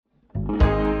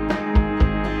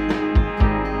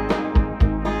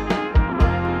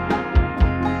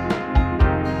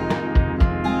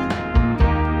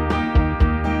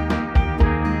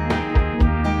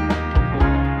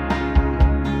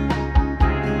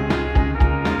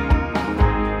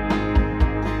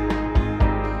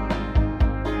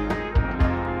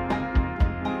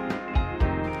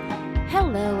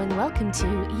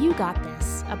Got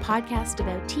This, a podcast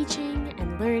about teaching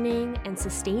and learning and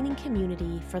sustaining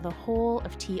community for the whole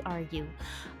of TRU.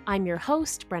 I'm your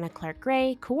host, Brenna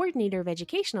Clark-Gray, Coordinator of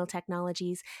Educational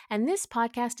Technologies, and this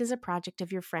podcast is a project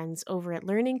of your friends over at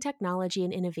Learning Technology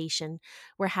and Innovation.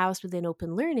 We're housed within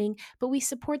Open Learning, but we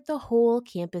support the whole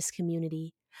campus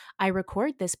community. I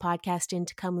record this podcast in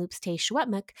Tecumloops Te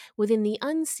Secwépemc within the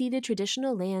unceded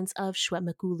traditional lands of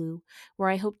Secwepemcúlecw, where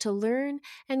I hope to learn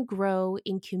and grow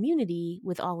in community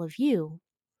with all of you.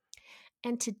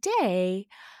 And today,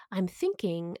 I'm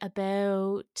thinking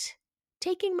about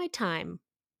taking my time,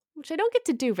 which I don't get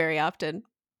to do very often.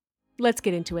 Let's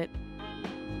get into it.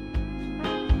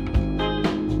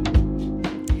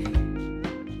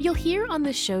 You'll hear on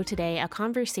the show today a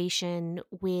conversation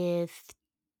with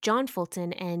John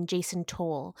Fulton and Jason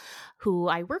Toll, who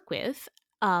I work with.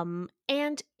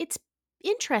 And it's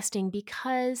interesting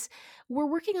because we're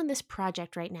working on this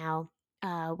project right now.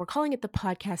 We're calling it the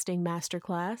Podcasting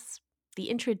Masterclass,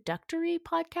 the Introductory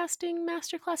Podcasting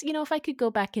Masterclass. You know, if I could go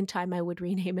back in time, I would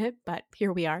rename it, but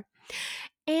here we are.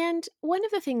 And one of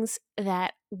the things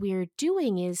that we're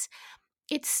doing is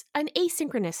it's an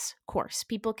asynchronous course.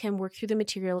 People can work through the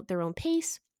material at their own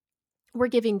pace. We're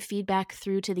giving feedback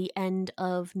through to the end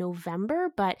of November,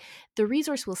 but the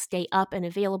resource will stay up and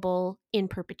available in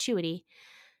perpetuity.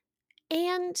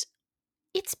 And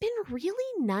it's been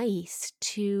really nice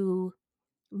to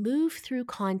move through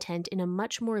content in a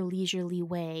much more leisurely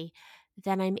way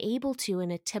than I'm able to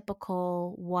in a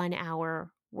typical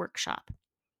 1-hour workshop.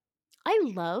 I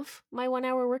love my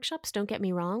 1-hour workshops, don't get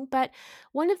me wrong, but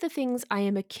one of the things I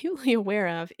am acutely aware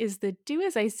of is the do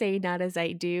as I say, not as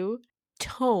I do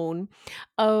tone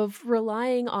of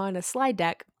relying on a slide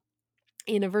deck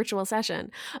in a virtual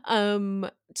session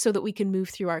so that we can move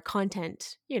through our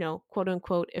content, quote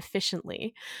unquote,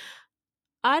 efficiently.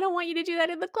 I don't want you to do that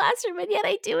in the classroom, and yet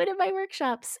I do it in my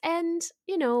workshops. And,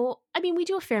 we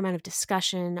do a fair amount of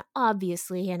discussion,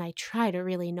 obviously, and I try to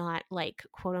really not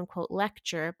quote unquote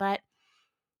lecture, but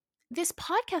this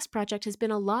podcast project has been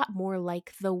a lot more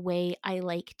like the way I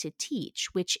like to teach,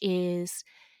 which is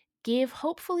give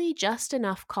hopefully just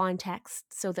enough context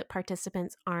so that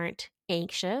participants aren't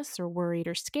anxious or worried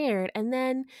or scared, and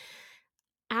then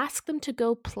ask them to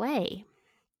go play.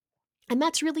 And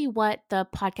that's really what the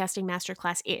Podcasting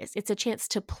Masterclass is. It's a chance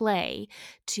to play,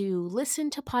 to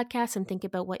listen to podcasts and think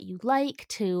about what you like,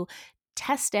 to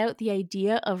test out the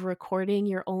idea of recording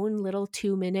your own little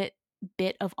 2-minute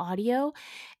bit of audio,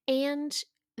 and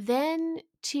then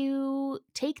to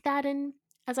take that and,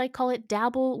 as I call it,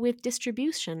 dabble with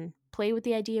distribution, play with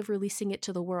the idea of releasing it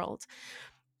to the world.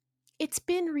 It's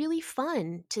been really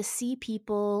fun to see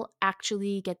people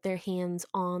actually get their hands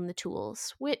on the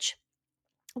tools, which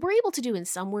we're able to do in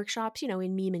some workshops, in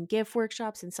meme and GIF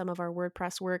workshops and some of our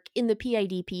WordPress work. In the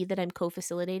PIDP that I'm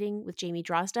co-facilitating with Jamie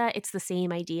Drozda, it's the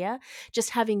same idea, just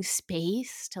having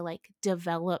space to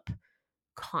develop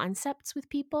concepts with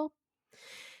people.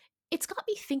 It's got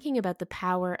me thinking about the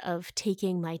power of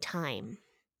taking my time.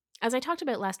 As I talked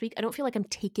about last week, I don't feel like I'm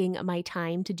taking my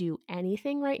time to do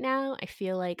anything right now. I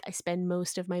feel like I spend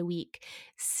most of my week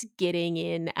skidding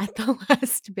in at the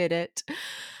last minute.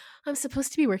 I'm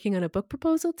supposed to be working on a book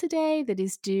proposal today that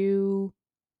is due,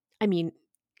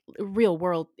 real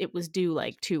world, it was due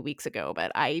 2 weeks ago,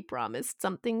 but I promised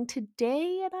something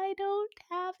today and I don't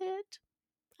have it.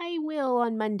 I will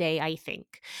on Monday, I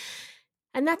think.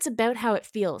 And that's about how it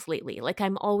feels lately. Like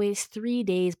I'm always 3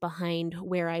 days behind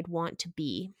where I'd want to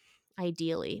be,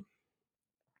 ideally.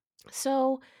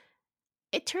 So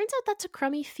it turns out that's a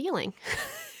crummy feeling.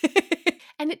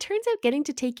 And it turns out getting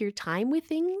to take your time with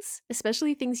things,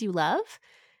 especially things you love,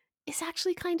 is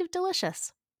actually kind of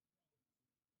delicious.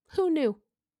 Who knew?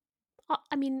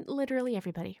 Literally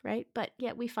everybody, right? But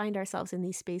yet we find ourselves in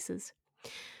these spaces.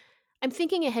 I'm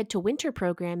thinking ahead to winter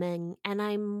programming, and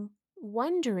I'm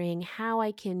wondering how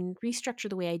I can restructure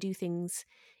the way I do things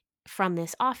from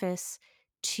this office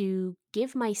to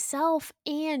give myself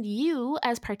and you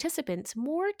as participants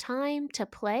more time to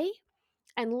play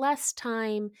and less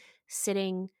time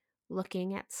sitting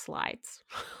looking at slides.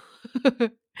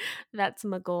 That's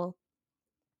my goal.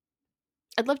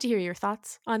 I'd love to hear your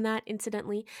thoughts on that,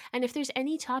 incidentally. And if there's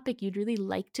any topic you'd really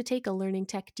like to take a Learning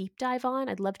Tech deep dive on,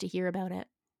 I'd love to hear about it.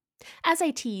 As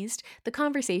I teased, the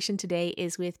conversation today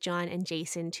is with John and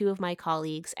Jason, two of my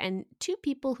colleagues, and two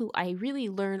people who I really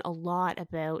learn a lot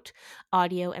about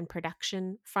audio and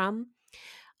production from.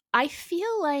 I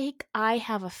feel like I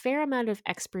have a fair amount of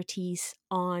expertise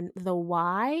on the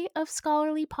why of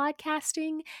scholarly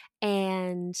podcasting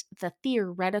and the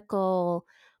theoretical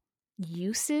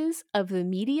uses of the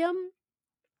medium,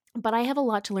 but I have a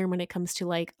lot to learn when it comes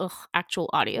to actual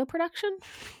audio production.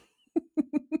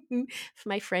 If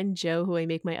my friend Joe, who I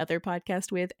make my other podcast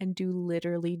with and do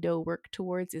literally no work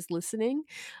towards, is listening,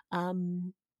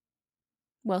 um,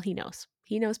 well, he knows.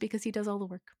 He knows because he does all the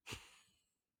work.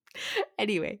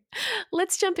 Anyway,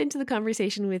 let's jump into the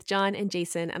conversation with John and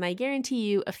Jason, and I guarantee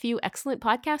you a few excellent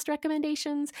podcast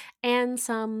recommendations and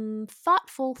some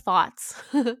thoughtful thoughts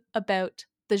about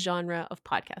the genre of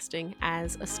podcasting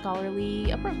as a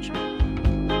scholarly approach.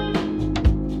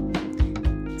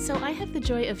 So, I have the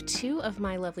joy of two of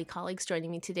my lovely colleagues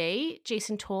joining me today,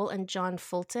 Jason Toll and John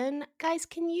Fulton. Guys,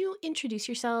 can you introduce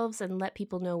yourselves and let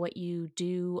people know what you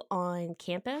do on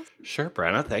campus? Sure,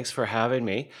 Brenna. Thanks for having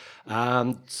me.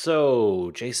 So,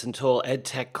 Jason Toll,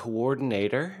 EdTech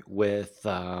Coordinator with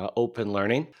Open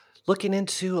Learning, looking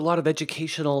into a lot of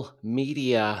educational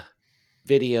media,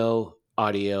 video,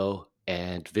 audio,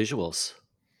 and visuals.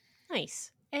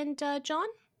 Nice. And John?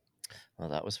 Well,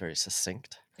 that was very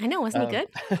succinct. I know, wasn't he Um,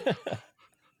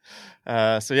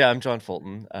 good? so yeah, I'm John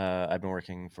Fulton. I've been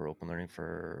working for Open Learning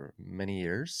for many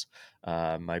years.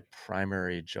 My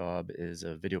primary job is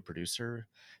a video producer,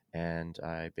 and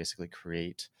I basically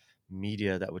create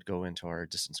media that would go into our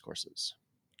distance courses.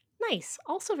 Nice.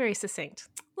 Also very succinct.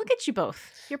 Look at you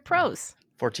both. You're pros.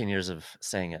 14 years of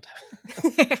saying it.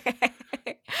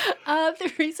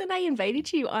 The reason I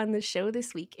invited you on the show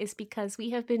this week is because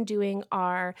we have been doing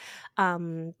our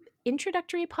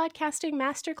introductory podcasting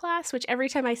masterclass, which every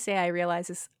time I say I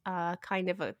realize is kind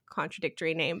of a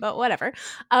contradictory name, but whatever.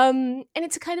 And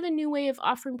it's a kind of a new way of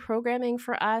offering programming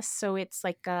for us. So it's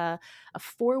like a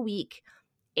 4-week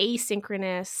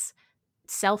asynchronous,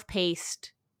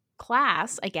 self-paced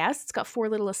class, I guess. It's got 4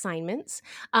 little assignments.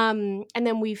 And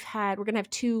then we're going to have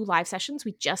 2 live sessions.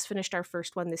 We just finished our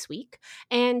first one this week.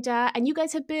 And you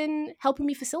guys have been helping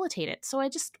me facilitate it. So I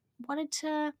just wanted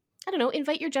to, I don't know,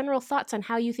 invite your general thoughts on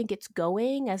how you think it's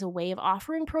going as a way of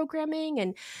offering programming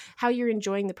and how you're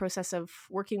enjoying the process of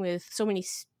working with so many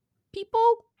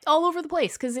people all over the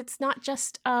place, because it's not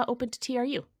just open to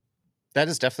TRU. That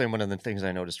is definitely one of the things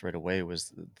I noticed right away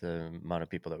was the amount of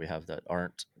people that we have that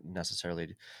aren't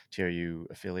necessarily TRU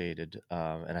affiliated,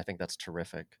 and I think that's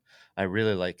terrific. I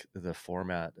really like the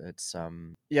format. It's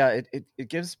it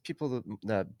gives people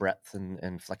the breadth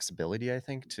and flexibility, I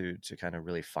think, to kind of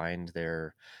really find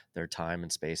their time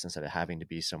and space instead of having to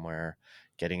be somewhere,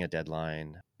 getting a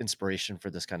deadline. Inspiration for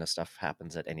this kind of stuff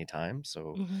happens at any time,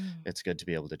 so it's good to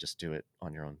be able to just do it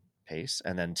on your own pace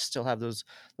and then still have those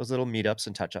little meetups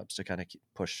and touch-ups to kind of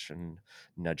push and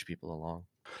nudge people along.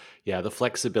 Yeah, the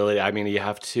flexibility. I mean, you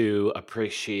have to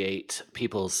appreciate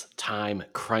people's time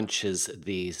crunches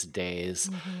these days.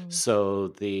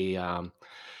 So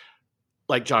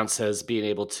like John says, being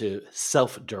able to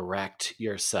self-direct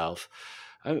yourself.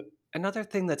 Another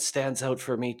thing that stands out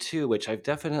for me too, which I've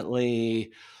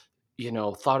definitely,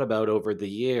 thought about over the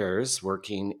years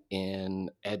working in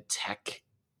ed tech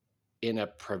in a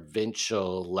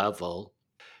provincial level,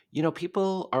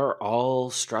 people are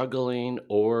all struggling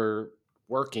or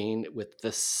working with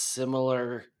the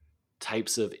similar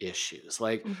types of issues.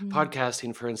 Like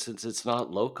podcasting, for instance, it's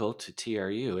not local to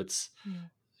TRU. It's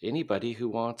anybody who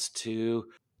wants to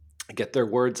get their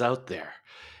words out there.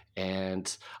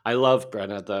 And I love,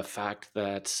 Brenna, the fact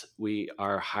that we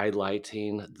are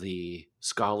highlighting the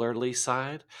scholarly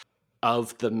side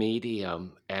of the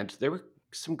medium. And there were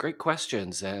some great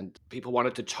questions, and people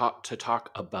wanted to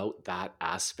talk about that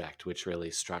aspect, which really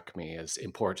struck me as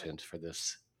important for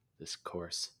this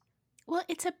course. Well,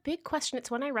 it's a big question.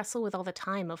 It's one I wrestle with all the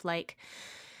time of like,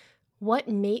 what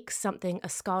makes something a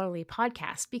scholarly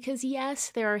podcast? Because yes,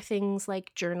 there are things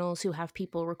like journals who have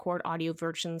people record audio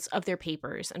versions of their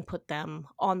papers and put them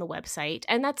on the website.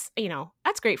 And that's,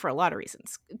 that's great for a lot of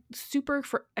reasons. Super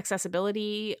for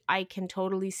accessibility. I can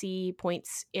totally see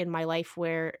points in my life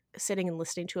where sitting and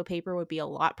listening to a paper would be a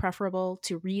lot preferable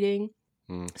to reading.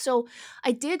 So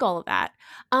I dig all of that.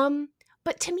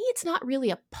 But to me, it's not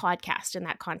really a podcast in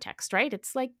that context, right?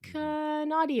 It's like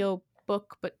an audio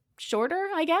book, but shorter,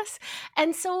 I guess.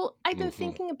 And so I've been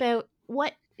thinking about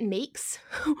what makes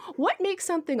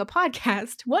something a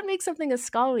podcast, what makes something a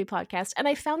scholarly podcast. And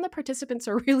I found the participants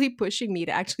are really pushing me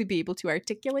to actually be able to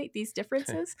articulate these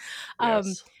differences,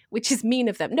 Yes. which is mean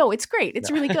of them. No, it's great.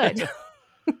 It's really good.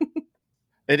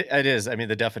 It is. I mean,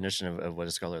 the definition of what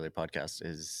a scholarly podcast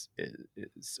is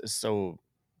so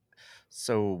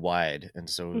wide and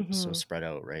so spread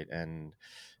out, right?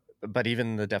 But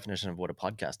even the definition of what a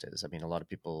podcast is, I mean, a lot of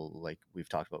people, like we've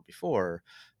talked about before,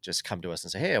 just come to us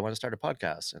and say, hey, I want to start a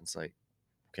podcast. And it's like,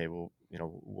 okay, well,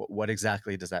 what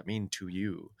exactly does that mean to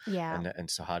you? Yeah. And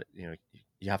so how,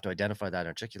 you have to identify that,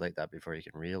 articulate that before you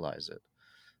can realize it.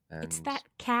 It's And that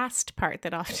cast part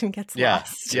that often gets yeah,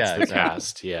 lost. yeah, It's the exactly.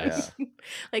 cast, Yeah, yes.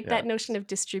 Like yeah, that notion of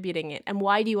distributing it, and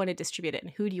why do you want to distribute it,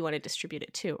 and who do you want to distribute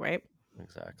it to, right?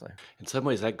 exactly. In some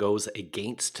ways, that goes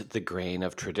against the grain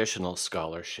of traditional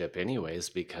scholarship, anyways,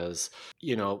 because,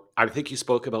 I think you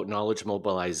spoke about knowledge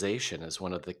mobilization as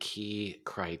one of the key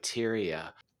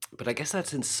criteria. But I guess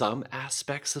that's in some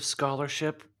aspects of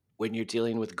scholarship when you're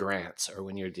dealing with grants or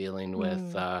when you're dealing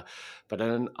with, Mm. but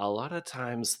then a lot of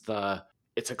times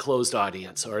it's a closed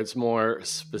audience or it's more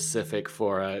specific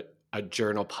for a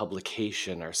journal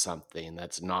publication or something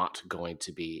that's not going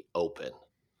to be open.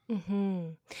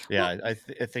 Hmm. Yeah, Well,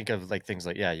 I think of like things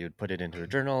like, yeah, you would put it into a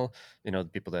journal, the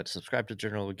people that subscribe to the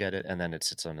journal would get it, and then it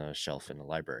sits on a shelf in the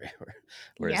library.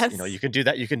 Whereas, you yes. can do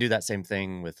that. You can do that same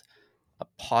thing with a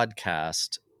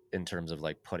podcast in terms of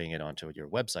like putting it onto your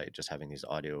website, just having these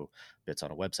audio bits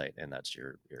on a website, and that's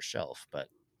your shelf. But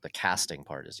the casting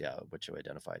part is, yeah, what you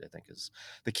identified, I think, is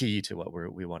the key to what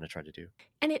we want to try to do.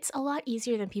 And it's a lot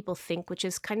easier than people think, which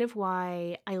is kind of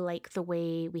why I like the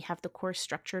way we have the course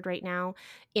structured right now,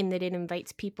 in that it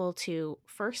invites people to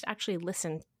first actually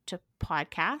listen to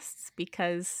podcasts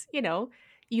because,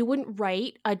 you wouldn't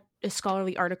write a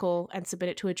scholarly article and submit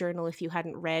it to a journal if you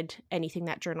hadn't read anything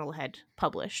that journal had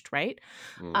published, right?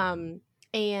 Mhm. um,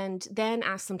 and then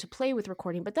ask them to play with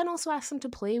recording, but then also ask them to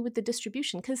play with the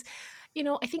distribution. Because,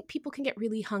 I think people can get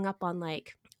really hung up on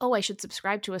like, oh, I should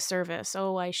subscribe to a service.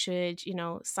 Oh, I should,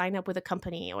 sign up with a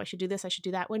company. Oh, I should do this. I should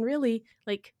do that. When really,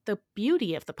 like, the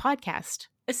beauty of the podcast,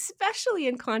 especially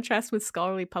in contrast with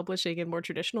scholarly publishing and more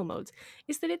traditional modes,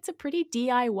 is that it's a pretty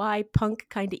DIY punk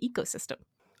kind of ecosystem.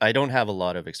 I don't have a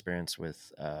lot of experience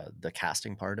with the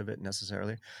casting part of it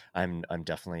necessarily. I'm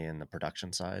definitely in the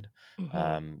production side,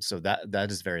 Mm-hmm. so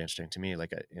that is very interesting to me.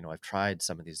 Like I've tried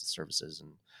some of these services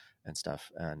and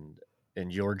stuff, and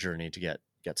in your journey to get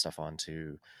stuff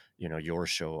onto your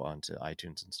show onto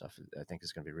iTunes and stuff, I think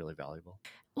is going to be really valuable.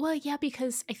 Well, yeah,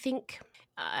 because I think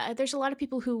there's a lot of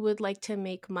people who would like to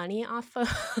make money off of,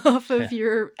 off Yeah, of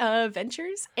your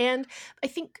ventures, and I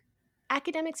think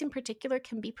academics in particular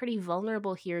can be pretty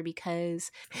vulnerable here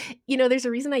because, there's a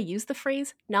reason I use the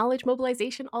phrase knowledge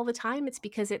mobilization all the time. It's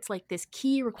because it's like this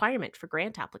key requirement for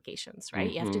grant applications, right?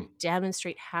 You have to Mhm.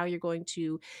 demonstrate how you're going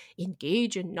to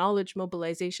engage in knowledge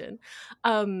mobilization.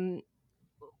 Um,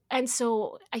 and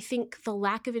so I think the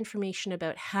lack of information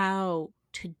about how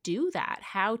to do that,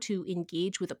 how to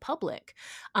engage with the public,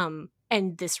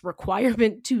 and this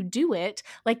requirement to do it,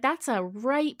 like that's a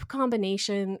ripe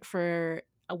combination for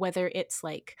whether it's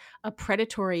like a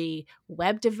predatory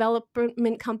web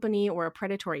development company or a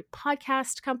predatory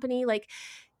podcast company, like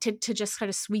to just kind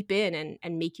of sweep in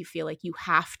and make you feel like you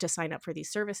have to sign up for these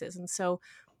services. And so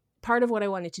part of what I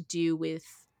wanted to do with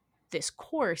this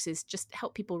course is just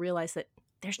help people realize that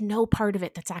there's no part of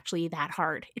it that's actually that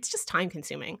hard. It's just time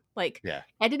consuming. Like yeah,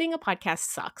 editing a podcast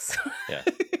sucks, yeah,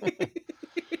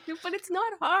 but it's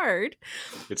not hard.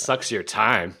 It sucks your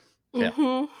time. yeah.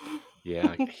 Hmm.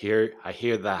 Yeah, I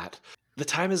hear that. The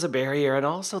time is a barrier, and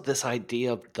also this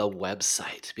idea of the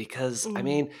website, because I Mm.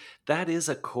 mean, that is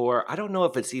a core. I don't know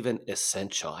if it's even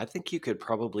essential. I think you could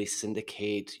probably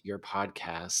syndicate your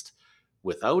podcast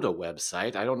without a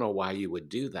website. I don't know why you would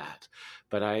do that.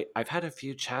 But I've had a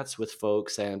few chats with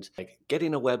folks and like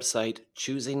getting a website,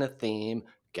 choosing a theme,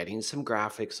 getting some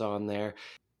graphics on there.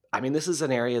 I mean, this is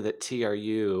an area that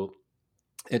TRU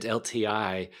and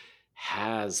LTI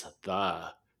has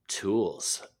the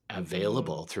tools Hmm.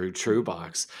 available through Hmm.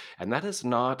 TrueBox. And that is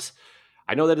not,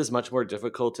 I know that is much more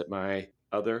difficult at my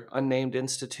other unnamed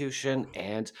institution.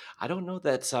 And I don't know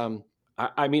that,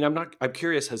 I mean, I'm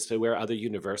curious as to where other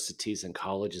universities and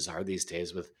colleges are these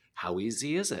days with how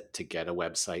easy is it to get a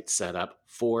website set up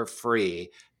for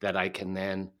free that I can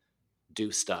then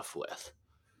do stuff with.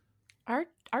 Our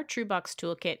TrueBox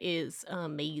toolkit is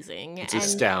amazing, It's and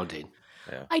astounding.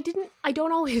 Yeah. I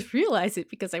don't always realize it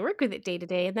because I work with it day to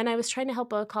day. And then I was trying to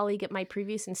help a colleague at my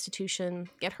previous institution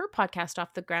get her podcast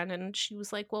off the ground. And she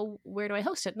was like, well, where do I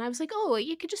host it? And I was like, oh,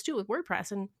 you could just do it with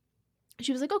WordPress. And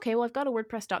she was like, okay, well, I've got a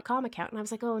WordPress.com account. And I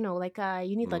was like, oh, no, like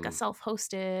you need like a Mm.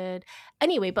 self-hosted.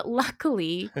 Anyway, but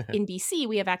luckily in BC,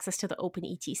 we have access to the Open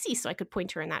ETC. So I could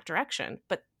point her in that direction.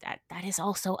 But that is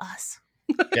also us.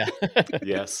 Yeah.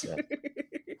 Yes. Yeah.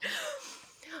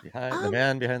 Behind the um,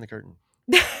 man behind the curtain.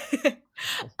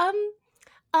 um,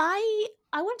 I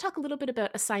want to talk a little bit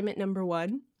about assignment number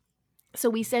 1. So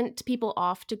we sent people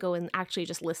off to go and actually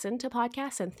just listen to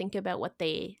podcasts and think about what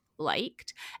they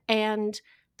liked. And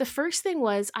the first thing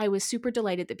was I was super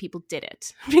delighted that people did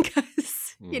it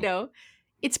because, Mm.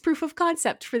 it's proof of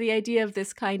concept for the idea of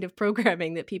this kind of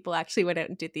programming that people actually went out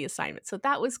and did the assignment. So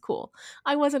that was cool.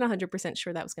 I wasn't 100%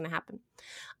 sure that was going to happen.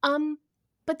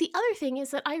 But the other thing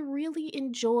is that I really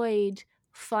enjoyed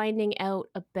finding out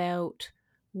about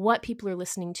what people are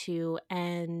listening to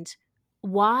and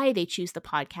why they choose the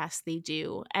podcasts they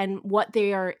do and what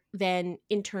they are then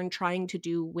in turn trying to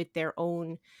do with their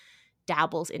own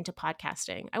dabbles into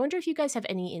podcasting. I wonder if you guys have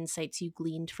any insights you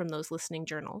gleaned from those listening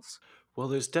journals. Well,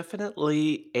 there's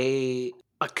definitely a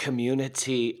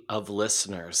community of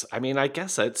listeners. I mean, I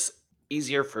guess it's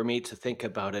easier for me to think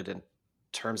about it in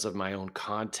terms of my own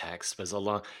context, because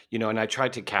and I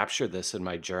tried to capture this in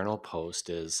my journal post,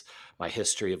 is my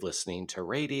history of listening to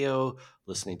radio,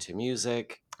 listening to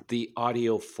music, the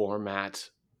audio format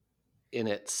in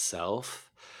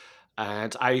itself.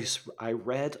 And I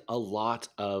read a lot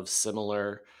of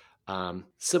similar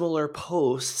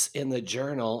posts in the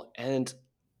journal, and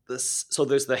so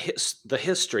there's the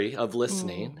history of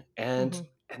listening, Mm-hmm.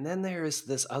 and then there is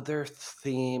this other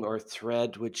theme or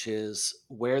thread, which is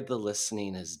where the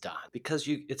listening is done, because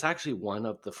it's actually one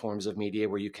of the forms of media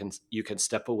where you can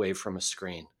step away from a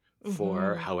screen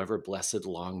for Mm-hmm. however blessed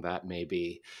long that may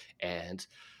be. And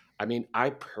I mean, I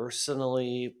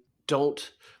personally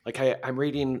don't like, I'm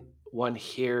reading one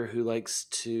here who likes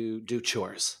to do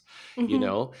chores, you Mm-hmm.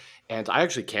 know, and I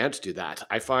actually can't do that.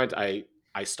 I find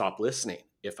I stop listening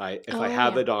if I Oh,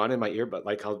 have yeah. it on in my ear, but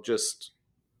like I'll just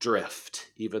drift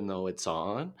even though it's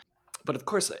on. But of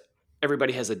course,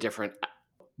 everybody has a different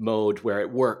mode where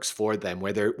it works for them,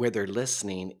 where their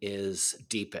listening is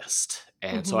deepest.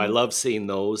 And so I Mm-hmm. love seeing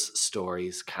those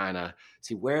stories, kind of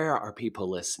see where are people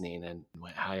listening and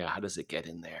how does it get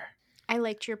in there. I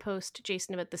liked your post,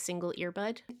 Jason, about the single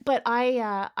earbud, but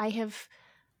I have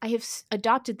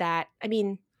adopted that. I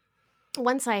mean,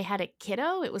 once I had a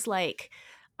kiddo, it was like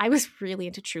I was really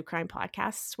into true crime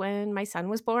podcasts when my son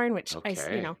was born, which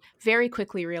Okay. very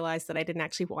quickly realized that I didn't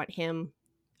actually want him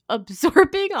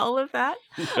absorbing all of that.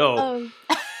 No. Um,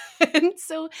 and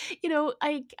so,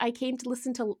 I came to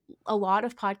listen to a lot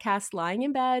of podcasts lying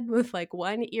in bed with like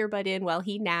one earbud in while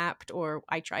he napped or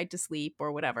I tried to sleep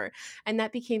or whatever. And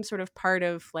that became sort of part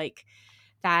of like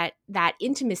that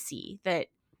intimacy that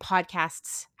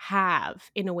podcasts have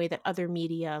in a way that other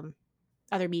media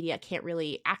can't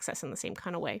really access in the same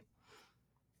kind of way.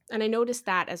 And I noticed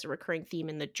that as a recurring theme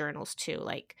in the journals too.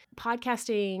 Like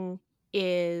podcasting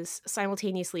is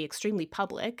simultaneously extremely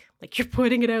public, like you're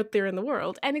putting it out there in the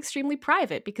world, and extremely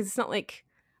private because it's not like,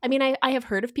 I mean, I have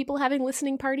heard of people having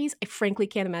listening parties. I frankly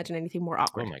can't imagine anything more Oh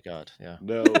awkward. my God, yeah.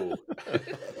 No.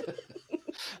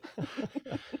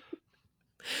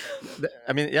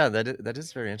 I mean, yeah, that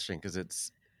is very interesting because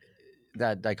it's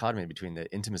that dichotomy between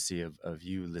the intimacy of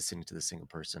you listening to the single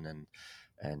person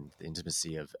and the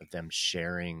intimacy of them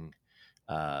sharing,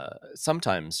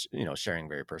 sometimes sharing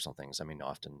very personal things. I mean,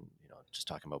 often just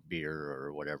talking about beer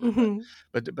or whatever, Mhm.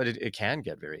 but it can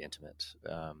get very intimate,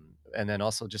 and then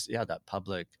also just that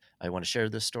public. I want to share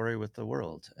this story with the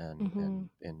world and Mhm.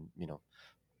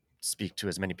 speak to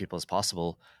as many people as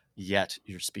possible. Yet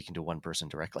you're speaking to one person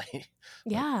directly.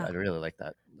 Yeah, I really like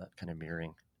that kind of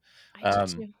mirroring. I do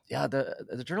too. Yeah,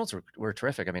 the journals were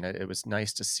terrific. I mean, it was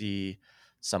nice to see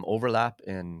some overlap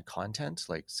in content.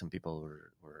 Like some people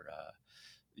were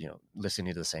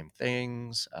listening to the same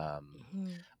things.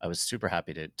 Mhm. I was super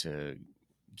happy to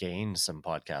gain some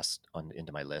podcasts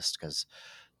into my list because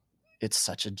it's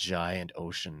such a giant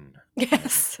ocean, and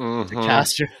Yes. to Hmm.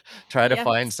 cast your try to Yes.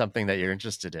 find something that you're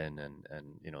interested in, and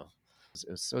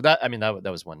so that, I mean, that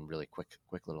was one really quick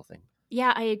little thing.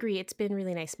 Yeah, I agree. It's been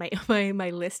really nice. My my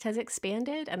list has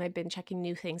expanded and I've been checking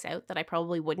new things out that I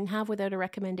probably wouldn't have without a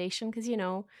recommendation because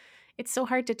it's so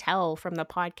hard to tell from the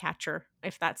podcatcher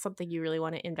if that's something you really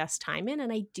want to invest time in.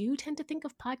 And I do tend to think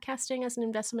of podcasting as an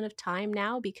investment of time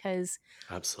now because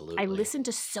I Absolutely. listen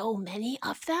to so many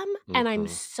of them and I'm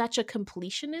Hmm. such a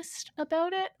completionist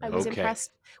about it. I was Okay.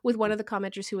 impressed with one of the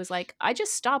commenters who was like, I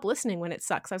just stop listening when it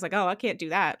sucks. I was like, oh, I can't do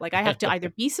that. Like, I have to either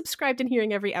be subscribed and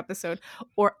hearing every episode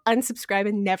or unsubscribe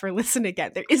and never listen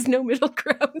again. There is no middle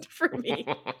ground for me.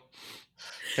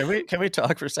 Can we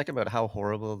talk for a second about how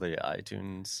horrible the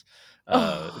iTunes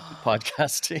Oh,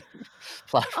 podcasting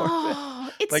platform is? oh,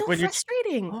 it's Like so when you,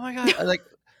 frustrating. oh my God, like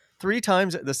three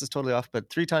times. This is totally off, but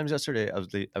three times yesterday,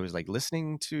 I was like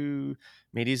listening to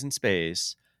Mateys in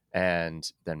Space, and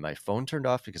then my phone turned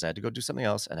off because I had to go do something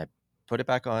else, and I put it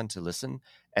back on to listen,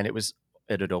 and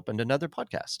it had opened another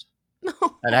podcast.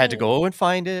 And I had to No. go and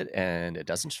find it, and it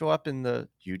doesn't show up in the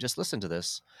you just listened to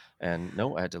this. And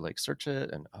no, I had to like search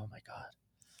it, and oh my God.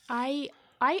 I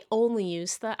I only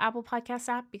use the Apple Podcast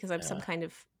app because I'm some Yeah. kind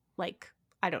of like,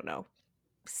 I don't know,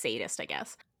 sadist, I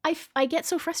guess. I get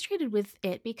so frustrated with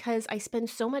it because I spend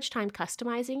so much time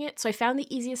customizing it. So I found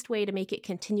the easiest way to make it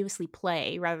continuously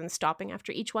play rather than stopping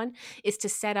after each one is to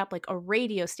set up like a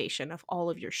radio station of all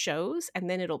of your shows, and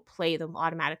then it'll play them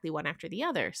automatically one after the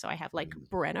other. So I have like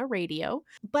Brenna Radio,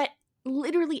 but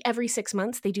literally every 6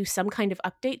 months they do some kind of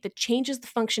update that changes the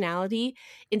functionality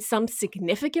in some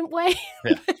significant way.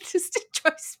 Yeah. Just it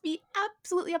drives me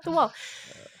absolutely up the wall.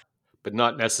 But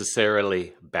not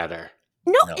necessarily better.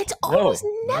 No, No. it's almost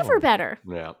No. never better.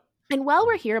 Yeah. And while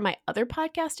we're here, my other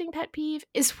podcasting pet peeve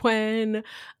is when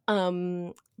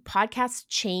podcasts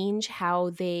change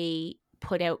how they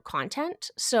put out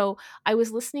content. So I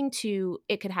was listening to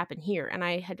It Could Happen Here, and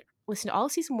I had listened to all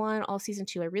of season 1, all season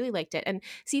 2. I really liked it. And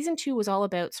season 2 was all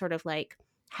about sort of like,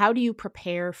 how do you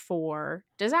prepare for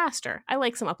disaster? I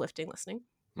like some uplifting listening.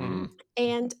 Mhm.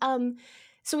 And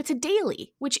so it's a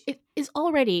daily, which it is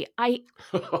already, I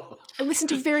listen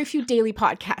to very few daily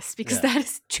podcasts because Yeah. that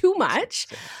is too much.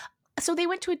 So they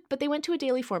went to a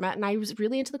daily format, and I was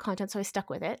really into the content, so I stuck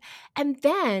with it. And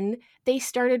then they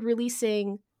started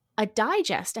releasing a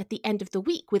digest at the end of the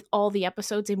week with all the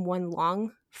episodes in one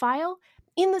long file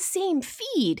in the same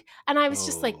feed. And I was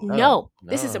just like, Oh. no,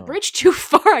 this is a no. bridge too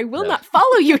far. I will Yeah. not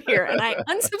follow you here. And I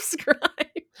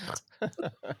unsubscribed.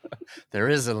 There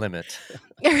is a limit.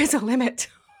 There is a limit.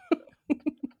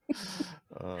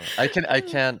 I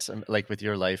can't like with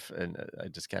your life, and I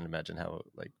just can't imagine how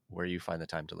like where you find the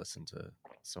time to listen to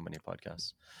so many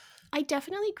podcasts. I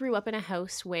definitely grew up in a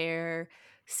house where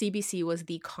CBC was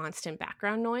the constant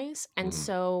background noise. And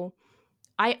so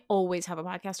I always have a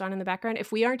podcast on in the background.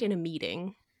 If we aren't in a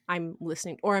meeting, I'm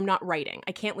listening, or I'm not writing.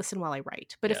 I can't listen while I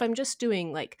write. But if Yeah. I'm just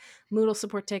doing like Moodle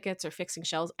support tickets or fixing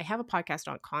shells, I have a podcast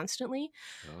on constantly.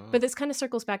 But this kind of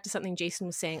circles back to something Jason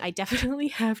was saying. I definitely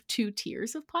have 2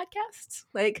 tiers of podcasts.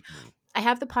 Like I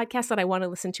have the podcasts that I want to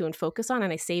listen to and focus on,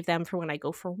 and I save them for when I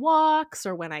go for walks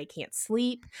or when I can't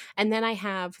sleep. And then I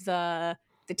have the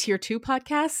tier 2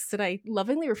 podcasts that I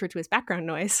lovingly refer to as background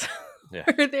noise. Yeah.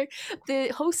 Where the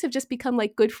hosts have just become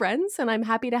like good friends, and I'm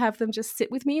happy to have them just sit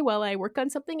with me while I work on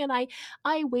something, and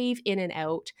I wave in and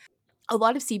out. A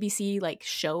lot of CBC like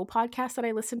show podcasts that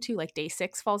I listen to, like Day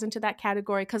 6 falls into that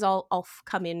category because I'll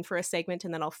come in for a segment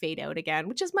and then I'll fade out again,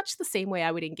 which is much the same way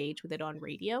I would engage with it on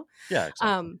radio. Yeah,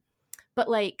 exactly. But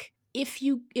like if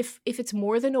it's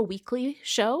more than a weekly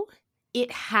show, it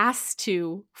has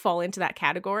to fall into that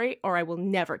category or I will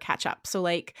never catch up. So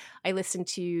like I listen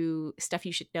to Stuff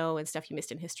You Should Know and Stuff You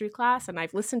Missed in History Class, and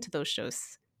I've listened to those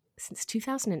shows since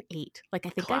 2008. Like I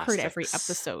think I've heard every Classics.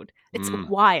 episode. It's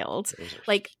wild. Those are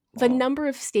Like the long. number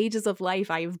of stages of life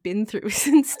I have been through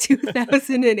since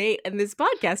 2008, and this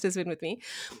podcast has been with me.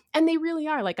 And they really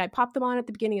are. Like I pop them on at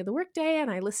the beginning of the workday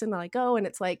and I listen while I go, and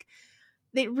it's like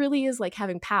it really is like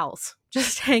having pals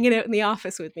just hanging out in the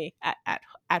office with me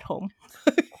at home.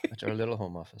 At our little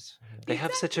home office. They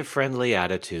have such a friendly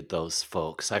attitude, those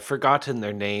folks. I've forgotten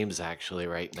their names actually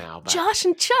right now. But Josh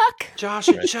and Chuck. Josh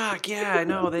and Chuck, yeah, I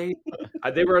know. They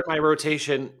were in my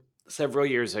rotation several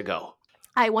years ago.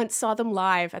 I once saw them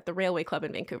live at the Railway Club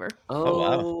in Vancouver. Oh,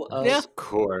 wow. of Yeah.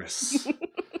 course.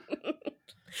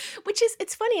 Which is,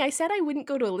 it's funny, I said I wouldn't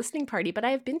go to a listening party, but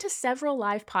I have been to several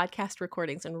live podcast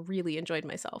recordings and really enjoyed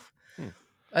myself.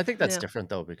 I think that's Yeah. different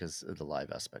though because of the live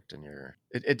aspect in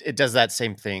it does that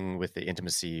same thing with the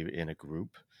intimacy in a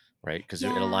group, right? Because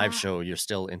in a live Yeah. show you're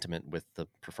still intimate with the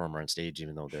performer on stage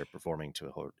even though they're performing to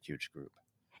a huge group.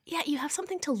 Yeah, you have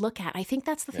something to look at. I think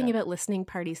that's the thing Yeah. about listening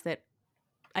parties that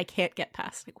I can't get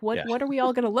past. Like, what Yeah. are we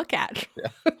all going to look at?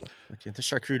 Like the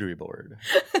charcuterie board.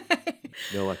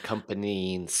 No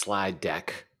accompanying slide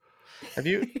deck. Have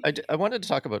you? I wanted to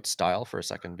talk about style for a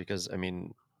second because I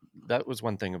mean that was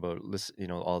one thing about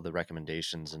all the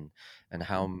recommendations and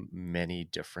how many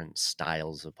different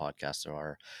styles of podcasts there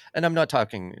are. And I'm not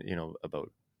talking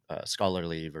about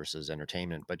scholarly versus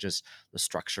entertainment, but just the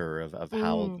structure of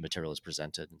how the material is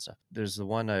presented and stuff. There's the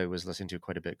one I was listening to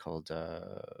quite a bit called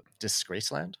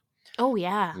Disgraceland. Oh,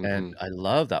 yeah. And I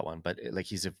love that one, but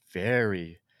he's a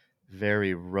very,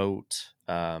 very rote,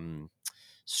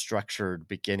 structured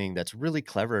beginning that's really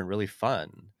clever and really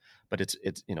fun. But it's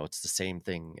the same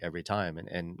thing every time, and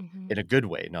in a good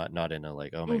way, not in a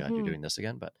like, oh my god, you're doing this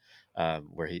again, but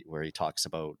where he talks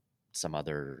about some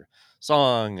other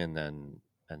song, and then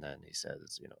he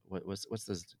says, what's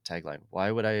this tagline?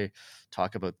 Why would I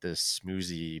talk about this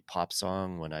smoozy pop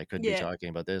song when I could be talking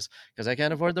about this? Because I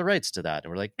can't afford the rights to that.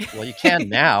 And we're like, well, you can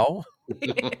now.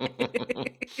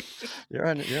 You're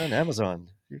on Amazon.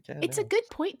 You can. It's now. a good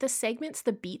point. The segments,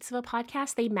 the beats of a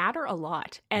podcast, they matter a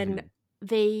lot. And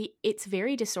it's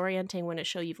very disorienting when a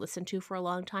show you've listened to for a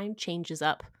long time changes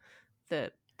up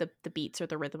the the beats or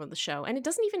the rhythm of the show. And it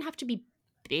doesn't even have to be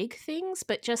big things,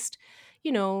 but just,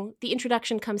 you know, the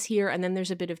introduction comes here and then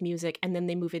there's a bit of music and then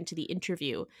they move into the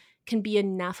interview, can be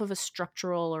enough of a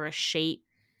structural or a shape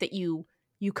that you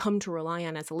come to rely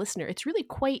on as a listener. It's really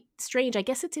quite strange. I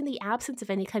guess it's in the absence of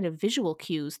any kind of visual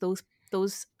cues.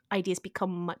 Those ideas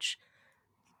become much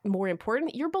more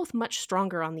important. You're both much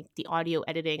stronger on the audio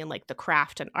editing and like the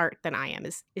craft and art than I am.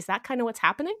 Is that kind of what's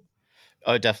happening?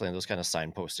 Oh, definitely. Those kind of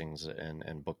signpostings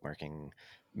and bookmarking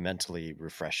mentally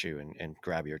refresh you and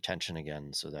grab your attention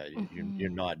again so that you're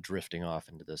Mm-hmm. not drifting off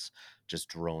into this just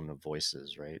drone of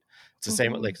voices, right? It's the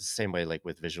same, Mm-hmm. like, it's the same way, like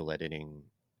with visual editing,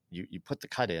 you put the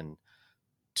cut in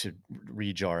to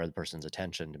re-jar the person's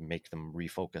attention to make them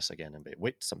refocus again and be,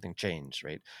 wait, something changed,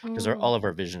 right? Because Mm. all of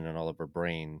our vision and all of our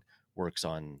brain works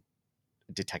on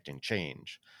detecting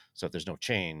change. So if there's no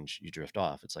change, you drift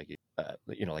off. It's like,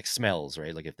 like smells,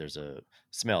 right? Like if there's a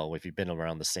smell, if you've been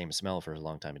around the same smell for a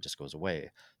long time, it just goes away.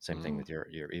 Same thing Mm. with your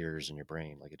ears and your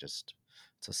brain. Like it's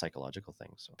a psychological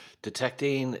thing. So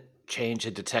Detecting change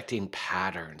and detecting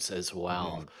patterns as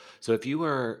well. Mhm. So if you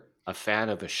were a fan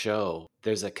of a show,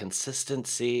 there's a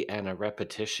consistency and a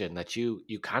repetition that you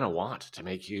kind of want to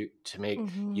make you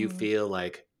Mm-hmm. feel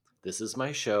like this is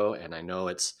my show and I know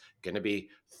it's going to be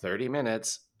 30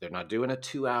 minutes. They're not doing a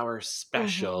 2-hour Mm-hmm.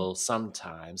 special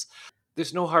sometimes.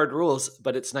 There's no hard rules,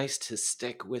 but it's nice to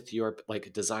stick with your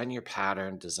like design your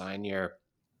pattern, design your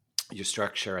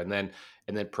structure and then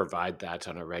provide that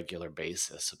on a regular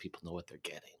basis so people know what they're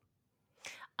getting.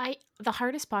 The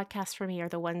hardest podcasts for me are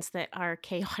the ones that are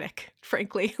chaotic,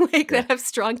 frankly, like Yeah. that have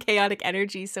strong chaotic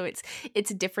energy. So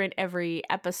it's different every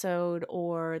episode,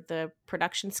 or the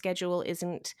production schedule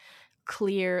isn't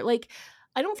clear. Like,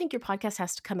 I don't think your podcast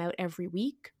has to come out every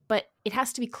week, but it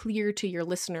has to be clear to your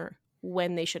listener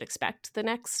when they should expect the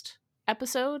next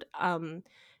episode. And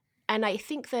I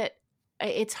think that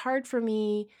it's hard for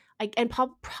me,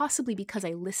 possibly because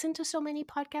I listen to so many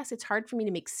podcasts, it's hard for me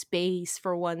to make space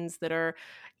for ones that are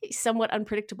somewhat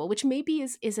unpredictable, which maybe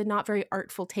is a not very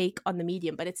artful take on the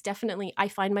medium, but it's definitely, I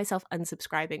find myself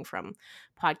unsubscribing from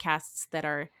podcasts that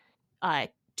are uh,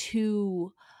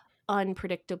 too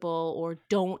unpredictable or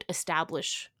don't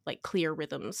establish like clear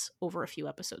rhythms over a few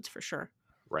episodes for sure.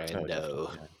 Oh, definitely.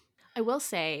 Rando. Yeah. I will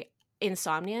say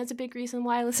insomnia is a big reason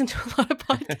why I listen to a lot of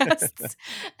podcasts.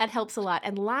 That helps a lot.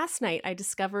 And last night I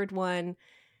discovered one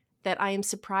that I am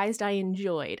surprised I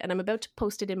enjoyed, and I'm about to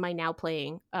post it in my now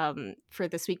playing for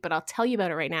this week, but I'll tell you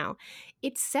about it right now.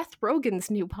 It's Seth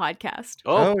Rogen's new podcast.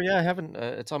 Oh, Oh yeah, I haven't.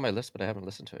 It's on my list, but I haven't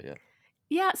listened to it yet.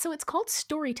 Yeah, so it's called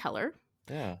Storyteller,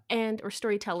 Yeah. and or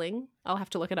storytelling. I'll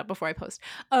have to look it up before I post.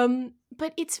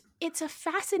 But it's a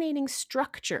fascinating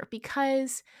structure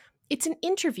because it's an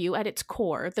interview at its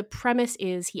core. The premise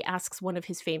is he asks one of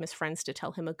his famous friends to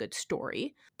tell him a good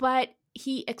story, but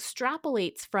he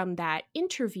extrapolates from that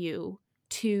interview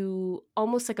to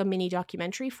almost like a mini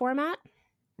documentary format.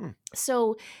 Hmm.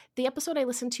 So, the episode I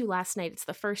listened to last night, it's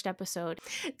the first episode.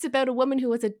 It's about a woman who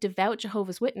was a devout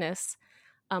Jehovah's Witness,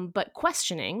 but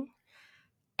questioning,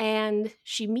 and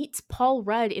she meets Paul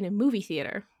Rudd in a movie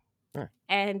theater, Huh.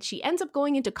 and she ends up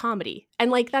going into comedy.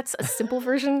 And like that's a simple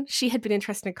version. She had been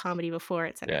interested in comedy before,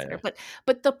 et cetera, et Yeah. cetera. Yeah.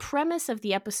 But the premise of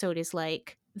the episode is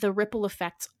like the ripple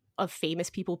effects of famous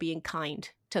people being kind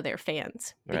to their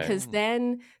fans. Right. Because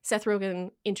then Seth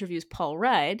Rogen interviews Paul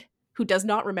Rudd, who does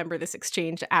not remember this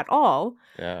exchange at all,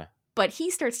 Yeah. but he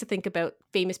starts to think about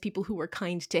famous people who were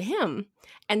kind to him.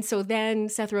 And so then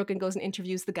Seth Rogen goes and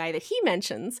interviews the guy that he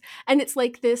mentions. And it's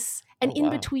like this, and Oh in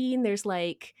wow. between, there's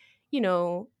like,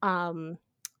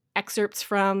 excerpts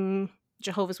from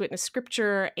Jehovah's Witness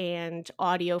scripture and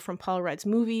audio from Paul Rudd's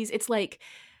movies. It's like,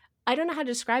 I don't know how to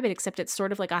describe it, except it's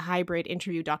sort of like a hybrid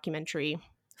interview documentary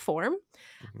form.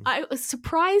 Mhm. I was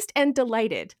surprised and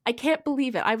delighted. I can't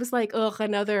believe it. I was like, ugh,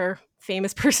 another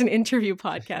famous person interview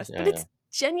podcast. But Yeah. Yeah. it's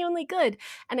genuinely good.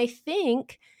 And I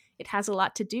think it has a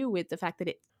lot to do with the fact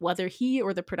that whether he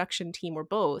or the production team or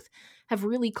both have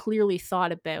really clearly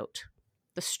thought about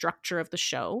the structure of the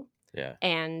show Yeah.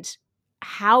 and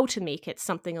how to make it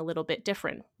something a little bit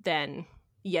different than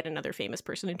yet another famous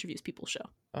person interviews people show.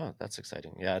 Oh, that's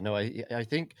exciting. Yeah. No, I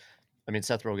think, I mean,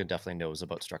 Seth Rogen definitely knows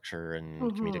about structure and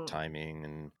comedic Mhm. timing,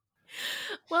 and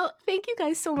Well, thank you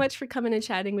guys so much for coming and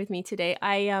chatting with me today.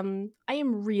 I am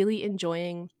really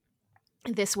enjoying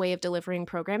this way of delivering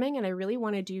programming, and I really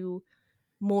want to do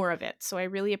more of it. So I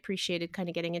really appreciated kind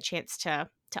of getting a chance to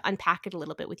unpack it a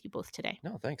little bit with you both today.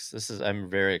 no, thanks. I'm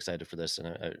very excited for this, and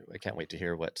I can't wait to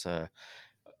hear what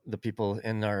the people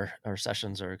in our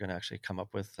sessions are going to actually come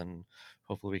up with, and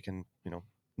hopefully we can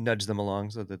nudge them along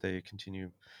so that they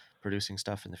continue producing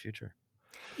stuff in the future.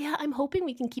 Yeah, I'm hoping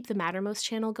we can keep the Mattermost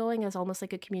channel going as almost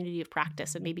like a community of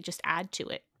practice and maybe just add to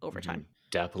it over time.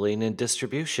 Doubling in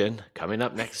distribution coming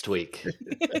up next week.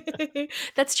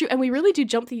 That's true. And we really do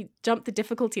jump the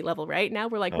difficulty level, right? Now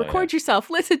we're like, Oh yeah, record yourself,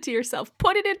 listen to yourself,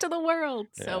 put it into the world.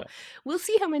 yeah. So we'll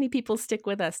see how many people stick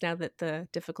with us now that the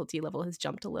difficulty level has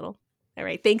jumped a little. All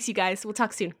right. Thanks, you guys. We'll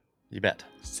talk soon. You bet.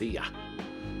 See ya.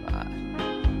 Bye.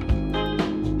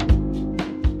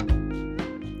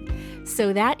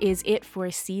 So that is it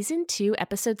for Season 2,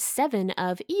 Episode 7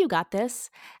 of You Got This.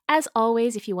 As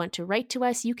always, if you want to write to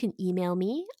us, you can email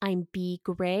me. I'm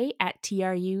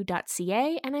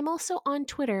bgray@tru.ca, and I'm also on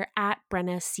Twitter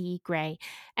 @BrennaCGray.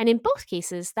 And in both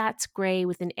cases, that's Gray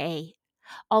with an A.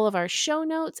 All of our show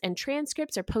notes and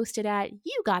transcripts are posted at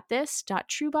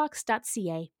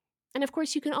yougotthis.truebox.ca. And of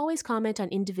course, you can always comment on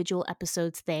individual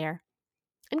episodes there.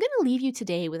 I'm going to leave you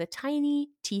today with a tiny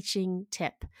teaching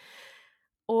tip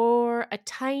or a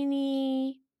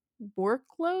tiny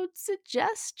workload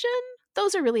suggestion.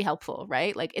 Those are really helpful,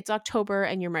 right? Like it's October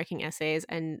and you're marking essays,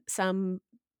 and some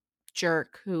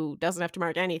jerk who doesn't have to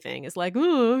mark anything is like,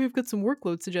 oh, I've got some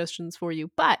workload suggestions for you.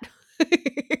 But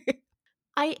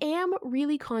I am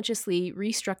really consciously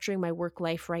restructuring my work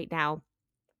life right now.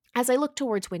 As I look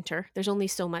towards winter, there's only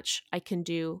so much I can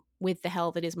do with the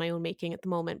hell that is my own making at the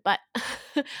moment. But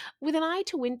with an eye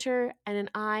to winter and an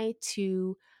eye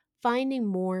to finding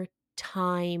more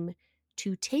time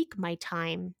to take my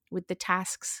time with the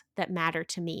tasks that matter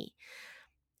to me.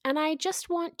 And I just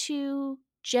want to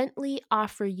gently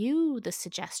offer you the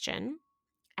suggestion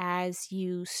as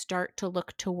you start to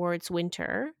look towards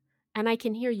winter. And I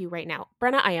can hear you right now.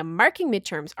 Brenna, I am marking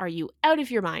midterms. Are you out of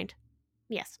your mind?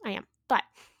 Yes, I am. But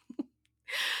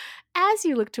as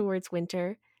you look towards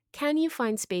winter, can you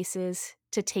find spaces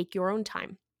to take your own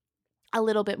time a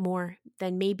little bit more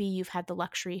than maybe you've had the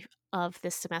luxury of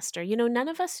this semester? You know, none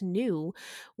of us knew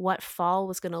what fall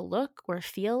was going to look or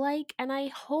feel like, and I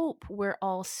hope we're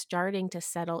all starting to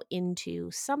settle into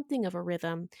something of a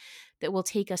rhythm that will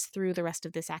take us through the rest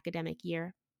of this academic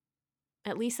year.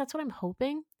 At least that's what I'm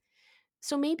hoping.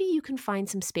 So maybe you can find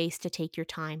some space to take your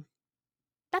time.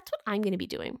 That's what I'm going to be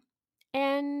doing.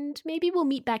 And maybe we'll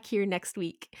meet back here next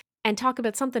week and talk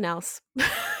about something else.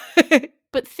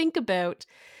 But think about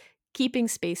keeping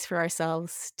space for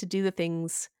ourselves to do the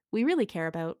things we really care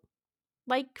about.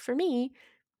 Like for me,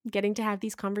 getting to have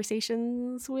these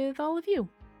conversations with all of you.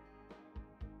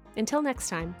 Until next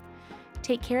time,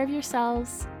 take care of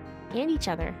yourselves and each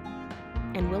other,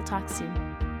 and we'll talk soon.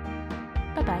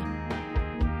 Bye-bye.